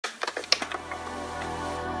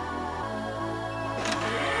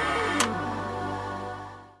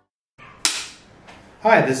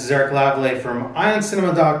Hi, this is Eric Lavallee from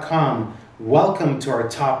IONCINEMA.com. Welcome to our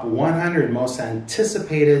top 100 most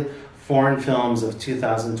anticipated foreign films of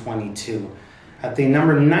 2022. At the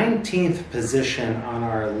number 19th position on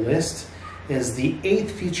our list is the 8th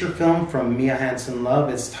feature film from Mia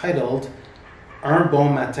Hansen-Løve. It's titled Un beau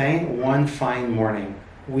matin, One Fine Morning.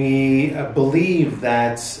 We believe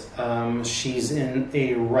that she's in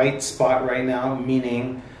a right spot right now,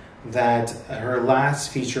 meaning that her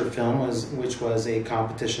last feature film, which was a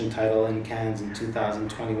competition title in Cannes in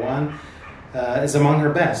 2021, is among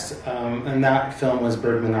her best. And that film was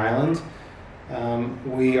Birdman Island.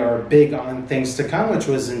 We are big on Things to Come, which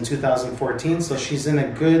was in 2014, so she's in a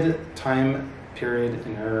good time period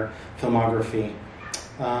in her filmography.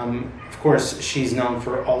 Of course, she's known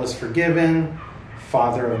for All Is Forgiven,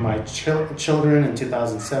 Father of My Children in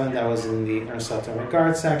 2007, that was in the Un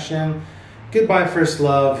Regard section, Goodbye First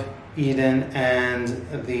Love, Eden, and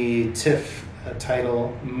the TIFF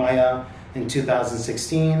title Maya in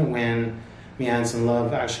 2016, when Mia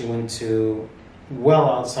Hansen-Løve actually went to well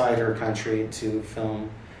outside her country to film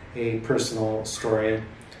a personal story.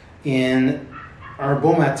 In Un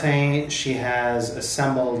beau matin, she has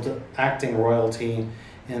assembled acting royalty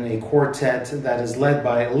in a quartet that is led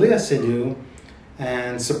by Seydoux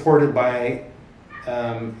and supported by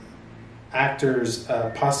actors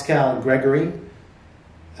Pascal and Greggory,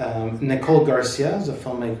 Nicole Garcia, who's a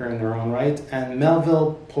filmmaker in her own right, and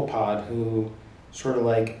Melvil, Poupaud, who sort of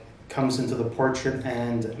like comes into the portrait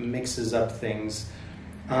and mixes up things.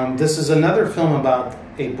 This is another film about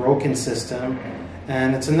a broken system,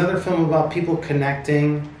 and it's another film about people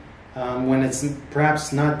connecting when it's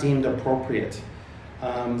perhaps not deemed appropriate.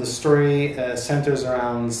 The story centers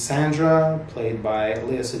around Sandra, played by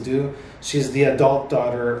Seydoux. She's the adult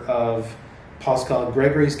daughter of Pascal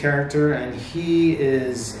Greggory's character, and he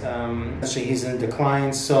is he's in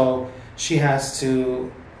decline, so she has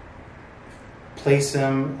to place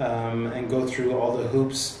him and go through all the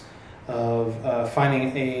hoops of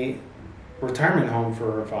finding a retirement home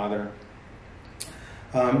for her father.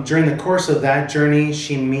 During the course of that journey,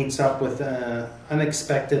 she meets up with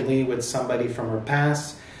unexpectedly with somebody from her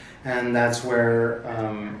past, and that's where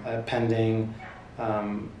a pending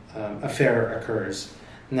affair occurs.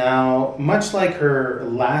 Now, much like her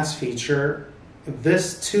last feature,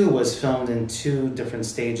 this too was filmed in two different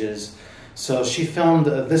stages. So she filmed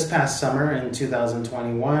this past summer in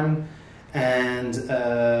 2021, and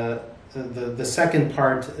the second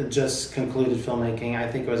part just concluded filmmaking. I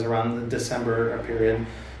think it was around the December period.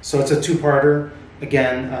 So it's a two-parter.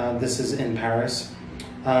 Again, this is in Paris.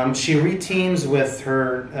 She reteams with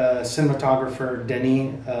her cinematographer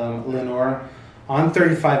Denis Lenoir on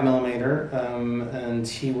 35mm, and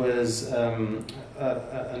he was an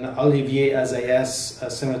Olivier Azayas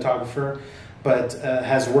cinematographer, but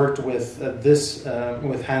has worked with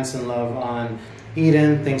with Hansen-Løve on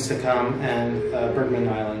Eden, Things to Come, and Birdman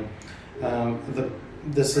Island.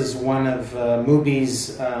 This is one of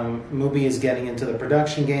Mubi's. Mubi is getting into the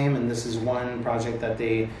production game, and this is one project that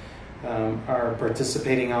they are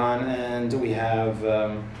participating on, and we have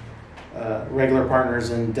regular partners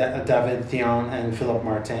in David, Thion, and Philippe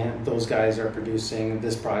Martin. Those guys are producing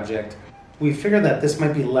this project. We figured that this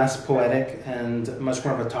might be less poetic and much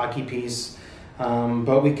more of a talkie piece,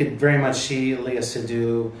 but we could very much see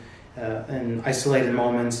Seydoux in isolated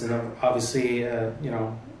moments, and obviously, you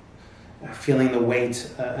know, feeling the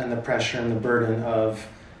weight and the pressure and the burden of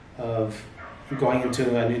going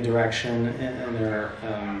into a new direction in her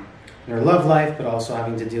love life, but also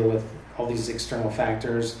having to deal with all these external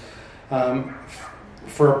factors.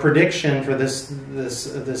 For a prediction for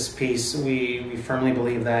this piece, we firmly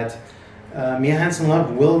believe that Mia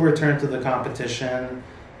Hansen-Løve will return to the competition,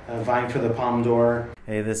 vying for the Palme d'Or.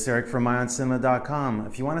 Hey, this is Eric from IONCINEMA.com.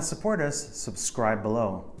 If you want to support us, subscribe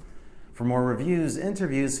below. For more reviews,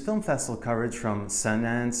 interviews, film festival coverage from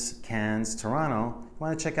Sundance, Cannes, Toronto, you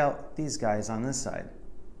want to check out these guys on this side.